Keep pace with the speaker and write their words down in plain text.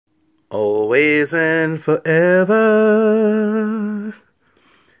Always and forever,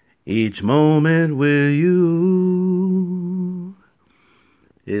 each moment with you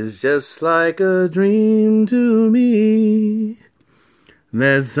is just like a dream to me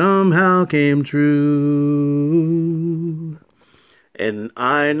that somehow came true. And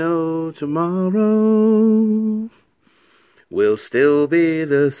I know tomorrow will still be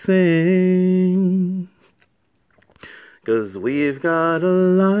the same, 'cause we've got a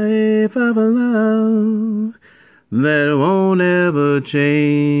life of love that won't ever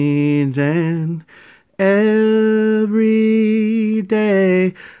change. And every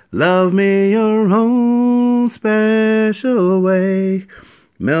day, love me your own special way.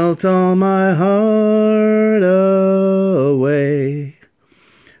 Melt all my heart away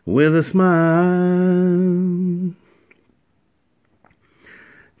with a smile.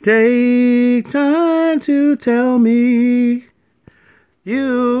 Take time to tell me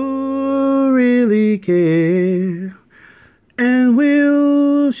you really care, and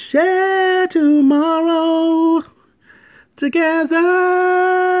we'll share tomorrow together.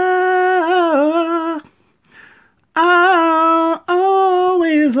 I'll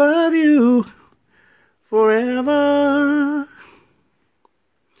always love you forever.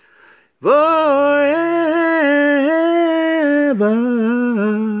 Forever.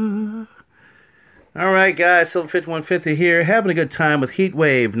 All right, guys, Silver 5150 here, having a good time with Heat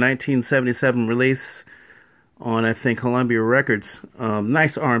Wave, 1977 release on, I think, Columbia Records.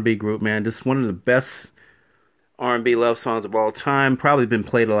 Nice R&B group, man. Just one of the best R&B love songs of all time. Probably been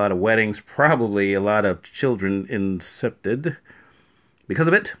played at a lot of weddings. Probably a lot of children incepted because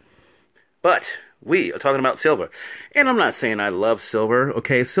of it. But we are talking about silver. And I'm not saying I love silver,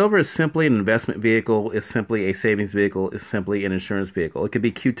 okay? Silver is simply an investment vehicle. It's simply a savings vehicle. It's simply an insurance vehicle. It could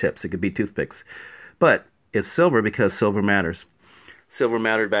be Q-tips. It could be toothpicks. But it's silver because silver matters. Silver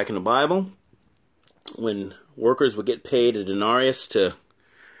mattered back in the Bible when workers would get paid a denarius to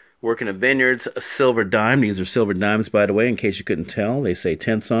work in the vineyards, a silver dime. These are silver dimes, by the way, in case you couldn't tell. They say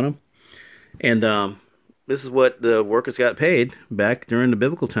tenths on them. And this is what the workers got paid back during the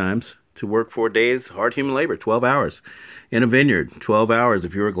biblical times, to work 4 days, hard human labor, 12 hours in a vineyard, 12 hours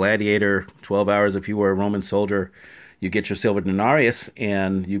if you were a gladiator, 12 hours if you were a Roman soldier. You get your silver denarius,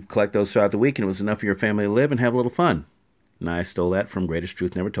 and you collect those throughout the week, and it was enough for your family to live and have a little fun. And I stole that from Greatest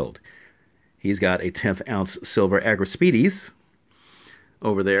Truth Never Told. He's got a 10th ounce silver Agrispides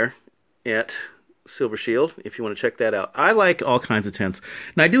over there at Silver Shield, if you want to check that out. I like all kinds of tents.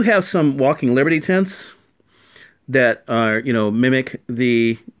 Now, I do have some Walking Liberty tents that are, you know, mimic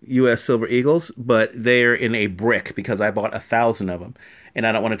the U.S. Silver Eagles, but they're in a brick because I bought 1,000 of them, and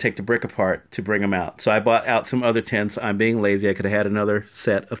I don't want to take the brick apart to bring them out. So I bought out some other tents. I'm being lazy. I could have had another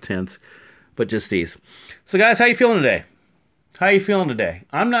set of tents, but just these. So, guys, how you feeling today? How you feeling today?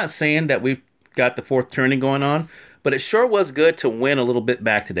 I'm not saying that we've got the fourth turning going on, but it sure was good to win a little bit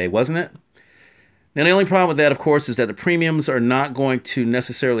back today, wasn't it? Now, the only problem with that, of course, is that the premiums are not going to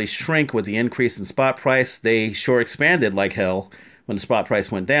necessarily shrink with the increase in spot price. They sure expanded like hell when the spot price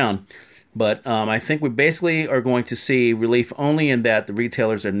went down. But I think we basically are going to see relief only in that the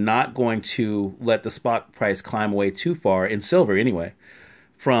retailers are not going to let the spot price climb away too far, in silver anyway,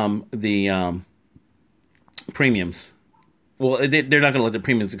 from the premiums. Well, they're not going to let the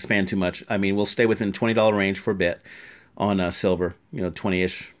premiums expand too much. I mean, we'll stay within $20 range for a bit on silver, you know,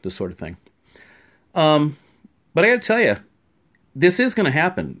 20-ish, this sort of thing. But I got to tell you, this is going to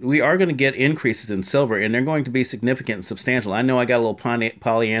happen. We are going to get increases in silver, and they're going to be significant and substantial. I know I got a little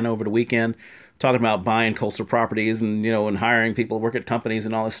Pollyanna over the weekend talking about buying coastal properties and, you know, and hiring people to work at companies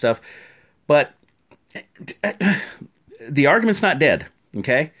and all this stuff. But the argument's not dead,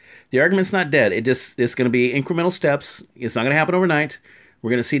 okay? The argument's not dead. It's going to be incremental steps. It's not going to happen overnight.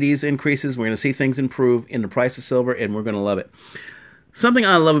 We're going to see these increases. We're going to see things improve in the price of silver, and we're going to love it. Something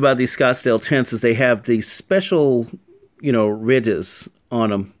I love about these Scottsdale tents is they have these special, you know, ridges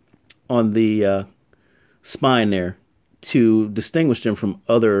on them, on the spine there, to distinguish them from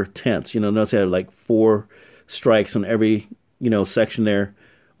other tents. You know, notice they have like 4 strikes on every, you know, section there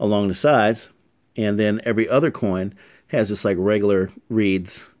along the sides, and then every other coin has just like regular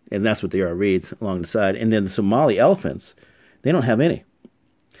reeds, and that's what they are, reeds along the side. And then the Somali elephants, they don't have any.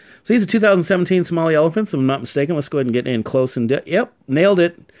 So these are 2017 Somali elephants, if I'm not mistaken. Let's go ahead and get in close and yep, nailed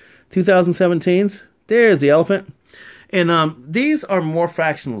it. 2017s. There's the elephant. And these are more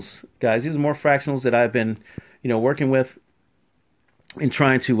fractionals, guys. These are more fractionals that I've been, you know, working with and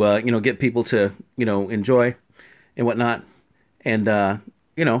trying to, you know, get people to, you know, enjoy and whatnot. And,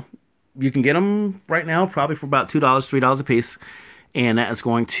 you know, you can get them right now probably for about $2, $3 a piece. And that is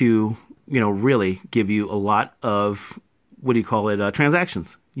going to, you know, really give you a lot of, what do you call it,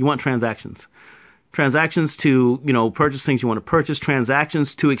 transactions. You want transactions. Transactions to, purchase things you want to purchase.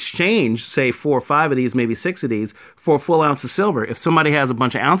 Transactions to exchange, say, 4 or 5 of these, maybe 6 of these, for a full ounce of silver. If somebody has a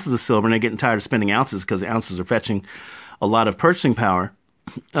bunch of ounces of silver and they're getting tired of spending ounces because ounces are fetching a lot of purchasing power,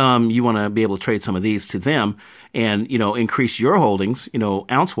 you want to be able to trade some of these to them and, increase your holdings,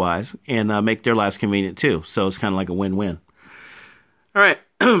 ounce-wise, and make their lives convenient too. So it's kind of like a win-win. All right.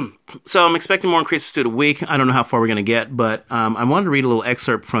 So I'm expecting more increases through the week. I don't know how far we're going to get, but I wanted to read a little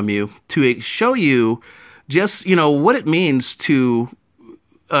excerpt from you to show you just, what it means to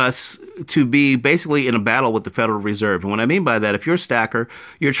us to be basically in a battle with the Federal Reserve. And what I mean by that, if you're a stacker,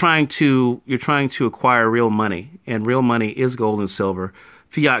 you're trying to acquire real money, and real money is gold and silver.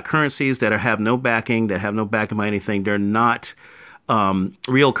 Fiat currencies that have no backing, by anything, they're not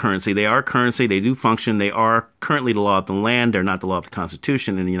real currency. They are currency. They do function. They are currently the law of the land. They're not the law of the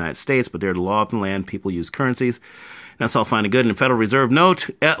Constitution in the United States, but they're the law of the land. People use currencies. That's all fine and good. And the Federal Reserve note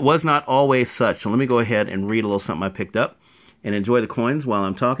was not always such. So let me go ahead and read a little something I picked up and enjoy the coins while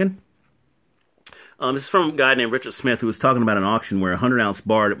I'm talking. This is from a guy named Richard Smith, who was talking about an auction where a 100-ounce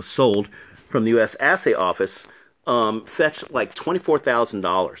bar that was sold from the U.S. Assay Office fetched like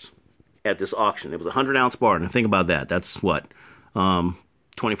 $24,000 at this auction. It was a 100-ounce bar. And think about that. That's what?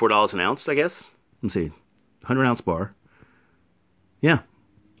 $24 an ounce, I guess. Let's see. 100-ounce bar. Yeah.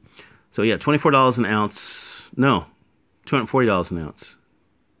 So, yeah, $24 an ounce. No. $240 an ounce.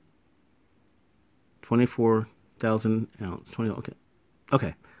 24,000 ounce. 20. Okay.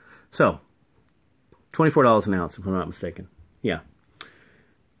 Okay. So, $24 an ounce, if I'm not mistaken. Yeah.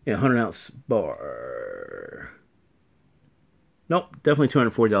 Yeah, 100-ounce bar. Nope, definitely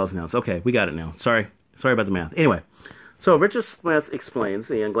 $240 an ounce. Okay, we got it now. Sorry about the math. Anyway, so Richard Smith explains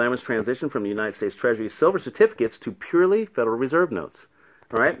the unglamorous transition from the United States Treasury silver certificates to purely Federal Reserve notes.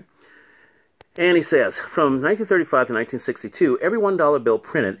 All right? And he says, from 1935 to 1962, every $1 bill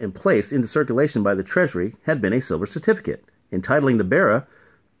printed and placed into circulation by the Treasury had been a silver certificate, entitling the bearer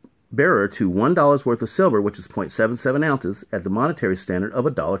to $1 worth of silver, which is 0.77 ounces, at the monetary standard of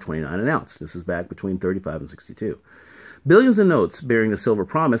 $1.29 an ounce. This is back between 35 and 62. Billions of notes bearing the silver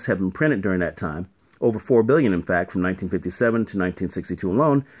promise have been printed during that time, over 4 billion, in fact, from 1957 to 1962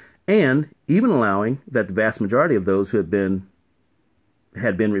 alone, and even allowing that the vast majority of those who had been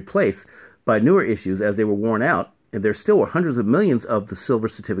replaced by newer issues as they were worn out, and there still were hundreds of millions of the silver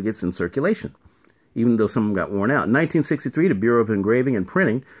certificates in circulation, even though some of them got worn out. In 1963, the Bureau of Engraving and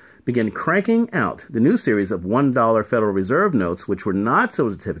Printing began cranking out the new series of $1 Federal Reserve notes, which were not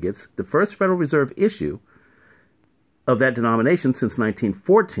silver certificates, the first Federal Reserve issue of that denomination since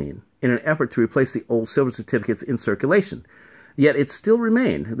 1914, in an effort to replace the old silver certificates in circulation. Yet it still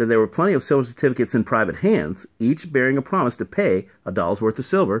remained that there were plenty of silver certificates in private hands, each bearing a promise to pay $1 worth of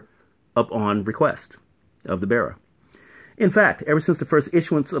silver upon request of the bearer. In fact, ever since the first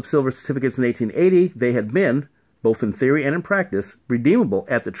issuance of silver certificates in 1880, they had been, both in theory and in practice, redeemable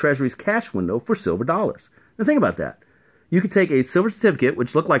at the Treasury's cash window for silver dollars. Now think about that. You could take a silver certificate,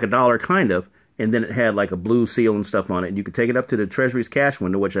 which looked like a dollar kind of, and then it had like a blue seal and stuff on it, and you could take it up to the Treasury's cash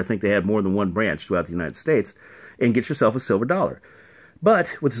window, which I think they had more than one branch throughout the United States, and get yourself a silver dollar.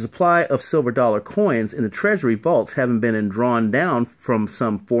 But with the supply of silver dollar coins in the Treasury vaults having been drawn down from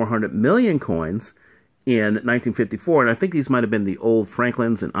some 400 million coins in 1954, and I think these might have been the old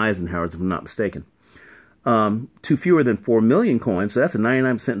Franklins and Eisenhowers, if I'm not mistaken, to fewer than 4 million coins, so that's a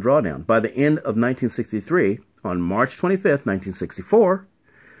 99% drawdown. By the end of 1963, on March 25th, 1964,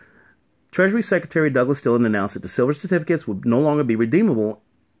 Treasury Secretary Douglas Dillon announced that the silver certificates would no longer be redeemable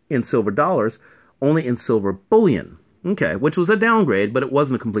in silver dollars, only in silver bullion. Okay, which was a downgrade, but it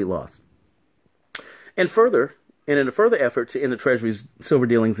wasn't a complete loss. And in a further effort to end the Treasury's silver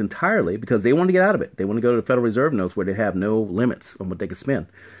dealings entirely, because they wanted to get out of it. They want to go to the Federal Reserve notes where they have no limits on what they could spend.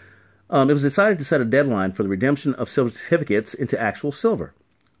 It was decided to set a deadline for the redemption of silver certificates into actual silver.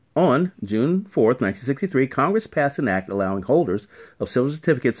 On June 4th, 1963, Congress passed an act allowing holders of silver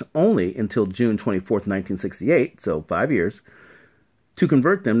certificates only until June 24th, 1968, so 5 years, to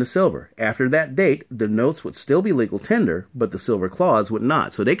convert them to silver. After that date, the notes would still be legal tender, but the silver clause would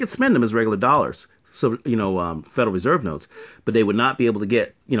not. So they could spend them as regular dollars, so Federal Reserve notes, but they would not be able to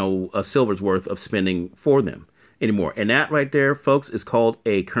get a silver's worth of spending for them anymore. And that right there, folks, is called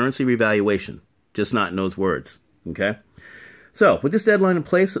a currency revaluation, just not in those words. Okay. So with this deadline in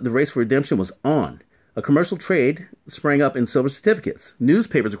place, the race for redemption was on. A commercial trade sprang up in silver certificates.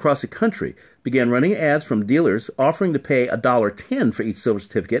 Newspapers across the country began running ads from dealers offering to pay $1.10 for each silver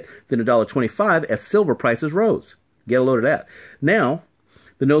certificate, then $1.25 as silver prices rose. Get a load of that. Now,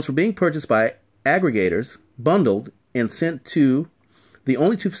 the notes were being purchased by aggregators, bundled, and sent to the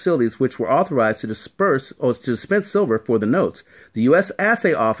only two facilities which were authorized to disperse or to dispense silver for the notes. The U.S.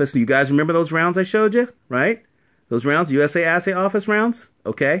 Assay Office, you guys remember those rounds I showed you, right? Those rounds, USA Assay Office rounds?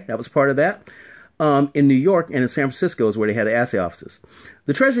 Okay, that was part of that. In New York and in San Francisco is where they had assay offices.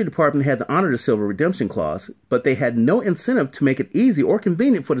 The Treasury Department had to honor the silver redemption clause, but they had no incentive to make it easy or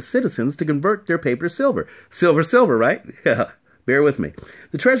convenient for the citizens to convert their paper to silver. Silver, right? Yeah, bear with me.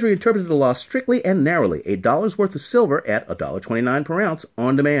 The Treasury interpreted the law strictly and narrowly, $1 worth of silver at $1.29 per ounce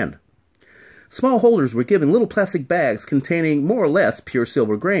on demand. Small holders were given little plastic bags containing more or less pure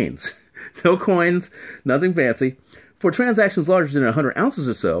silver grains. No coins, nothing fancy. For transactions larger than 100 ounces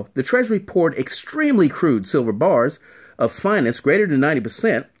or so, the Treasury poured extremely crude silver bars of fineness greater than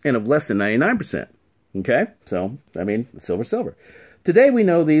 90% and of less than 99%. Okay? So, I mean, silver. Today we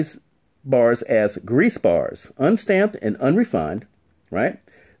know these bars as grease bars, unstamped and unrefined, right?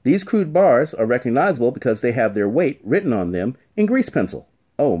 These crude bars are recognizable because they have their weight written on them in grease pencil.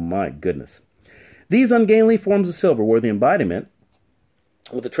 Oh my goodness. These ungainly forms of silver were the embodiment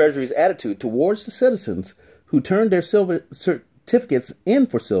of the Treasury's attitude towards the citizens who turned their silver certificates in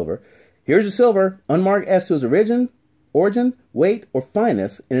for silver. Here's your silver, unmarked as to its origin, weight, or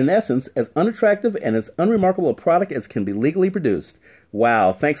fineness, and in essence, as unattractive and as unremarkable a product as can be legally produced.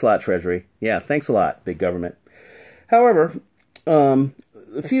 Wow, thanks a lot, Treasury. Yeah, thanks a lot, big government. However, a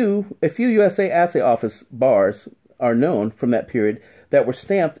few USA Assay Office bars are known from that period that were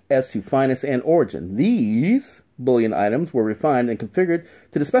stamped as to fineness and origin. These bullion items were refined and configured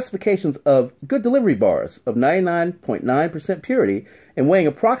to the specifications of good delivery bars of 99.9% purity and weighing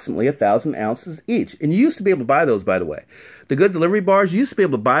approximately 1,000 ounces each. And you used to be able to buy those, by the way. The good delivery bars, you used to be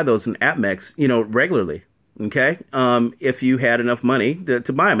able to buy those in Apmex, regularly, okay? If you had enough money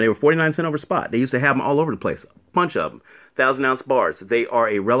to buy them. They were 49 cents over spot. They used to have them all over the place, a bunch of them, 1,000-ounce bars. They are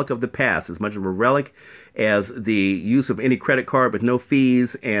a relic of the past, as much of a relic as the use of any credit card with no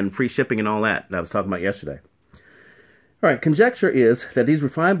fees and free shipping and all that I was talking about yesterday. All right, conjecture is that these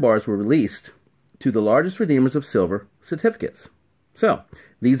refined bars were released to the largest redeemers of silver certificates. So,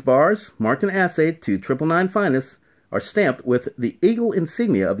 these bars, marked and assayed to 999 fineness, are stamped with the eagle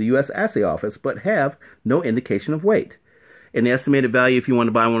insignia of the U.S. Assay Office, but have no indication of weight. And the estimated value, if you want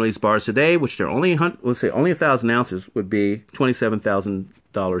to buy one of these bars today, which they're only 1,000 ounces, would be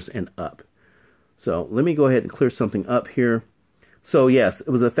 $27,000 and up. So, let me go ahead and clear something up here. So, yes, it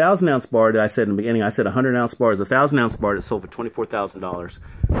was a 1,000-ounce bar that I said in the beginning. I said a 100-ounce bar is a 1,000-ounce bar that sold for $24,000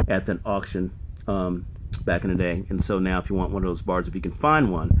 at an auction back in the day. And so now if you want one of those bars, if you can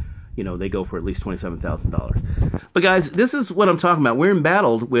find one, they go for at least $27,000. But, guys, this is what I'm talking about. We're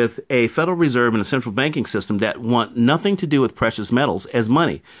embattled with a Federal Reserve and a central banking system that want nothing to do with precious metals as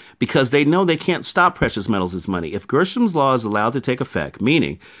money because they know they can't stop precious metals as money. If Gresham's law is allowed to take effect,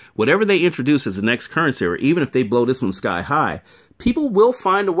 meaning whatever they introduce as the next currency, or even if they blow this one sky high, people will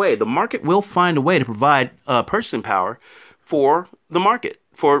find a way. The market will find a way to provide purchasing power for the market,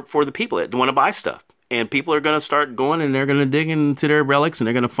 for the people that want to buy stuff. And people are going to start going and they're going to dig into their relics and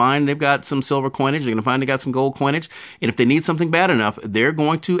they're going to find they've got some silver coinage. They're going to find they got some gold coinage. And if they need something bad enough, they're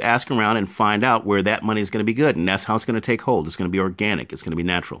going to ask around and find out where that money is going to be good. And that's how it's going to take hold. It's going to be organic. It's going to be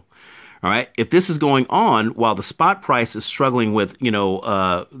natural. All right. If this is going on while the spot price is struggling with, the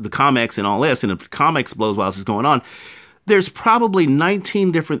COMEX and all this, and if the COMEX blows while this is going on, there's probably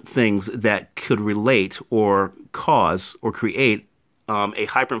 19 different things that could relate or cause or create a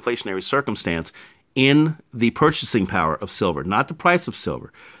hyperinflationary circumstance in the purchasing power of silver, not the price of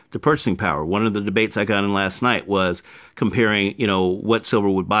silver, the purchasing power. One of the debates I got in last night was comparing, what silver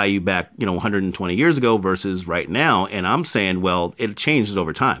would buy you back, 120 years ago versus right now. And I'm saying, well, it changes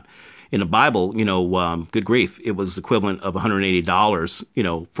over time. In the Bible, good grief, it was equivalent of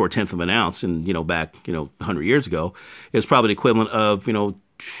 $180, for a tenth of an ounce. And, back, 100 years ago, it's probably the equivalent of, $5 or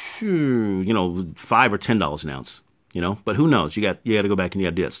 $10 an ounce, but who knows? You got to go back and you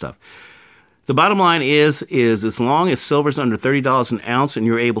got to do that stuff. The bottom line is as long as silver's under $30 an ounce and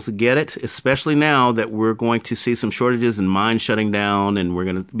you're able to get it, especially now that we're going to see some shortages and mines shutting down,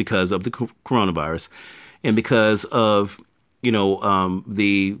 and because of the coronavirus, and because of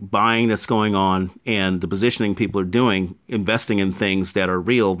the buying that's going on and the positioning people are doing, investing in things that are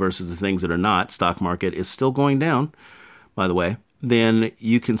real versus the things that are not. Stock market is still going down, by the way. Then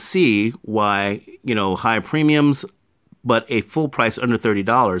you can see why high premiums, but a full price under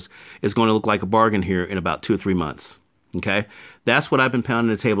 $30 is going to look like a bargain here in about 2 or 3 months. Okay? That's what I've been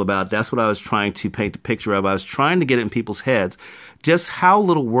pounding the table about. That's what I was trying to paint the picture of. I was trying to get it in people's heads just how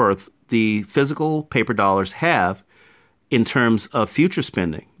little worth the physical paper dollars have in terms of future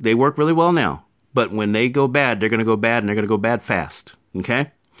spending. They work really well now, but when they go bad, they're going to go bad, and they're going to go bad fast.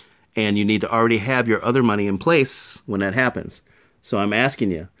 Okay? And you need to already have your other money in place when that happens. So I'm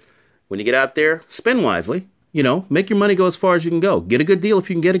asking you, when you get out there, spend wisely. You know, make your money go as far as you can go. Get a good deal if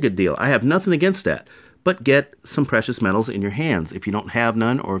you can get a good deal. I have nothing against that. But get some precious metals in your hands. If you don't have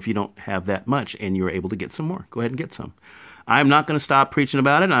none, or if you don't have that much and you're able to get some more, go ahead and get some. I'm not going to stop preaching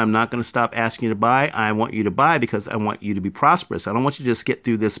about it. I'm not going to stop asking you to buy. I want you to buy because I want you to be prosperous. I don't want you to just get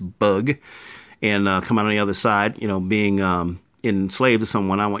through this bug and come out on the other side, you know, being enslaved to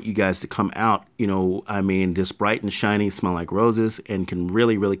someone. I want you guys to come out, you know, I mean, just bright and shiny, smell like roses, and can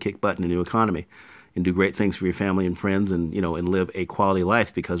really, really kick butt in the new economy and do great things for your family and friends, and, you know, and live a quality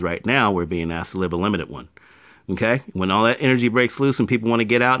life, because right now we're being asked to live a limited one. Okay? When all that energy breaks loose and people want to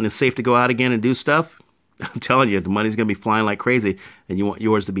get out and it's safe to go out again and do stuff, I'm telling you, the money's going to be flying like crazy, and you want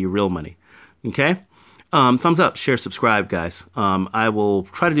yours to be real money. Okay? Thumbs up, share, subscribe, guys. I will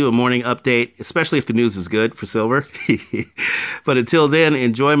try to do a morning update, especially if the news is good for silver. But until then,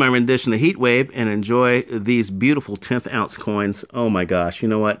 enjoy my rendition of Heat Wave and enjoy these beautiful 10th ounce coins. Oh my gosh, you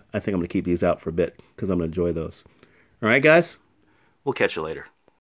know what? I think I'm going to keep these out for a bit because I'm going to enjoy those. All right, guys? We'll catch you later.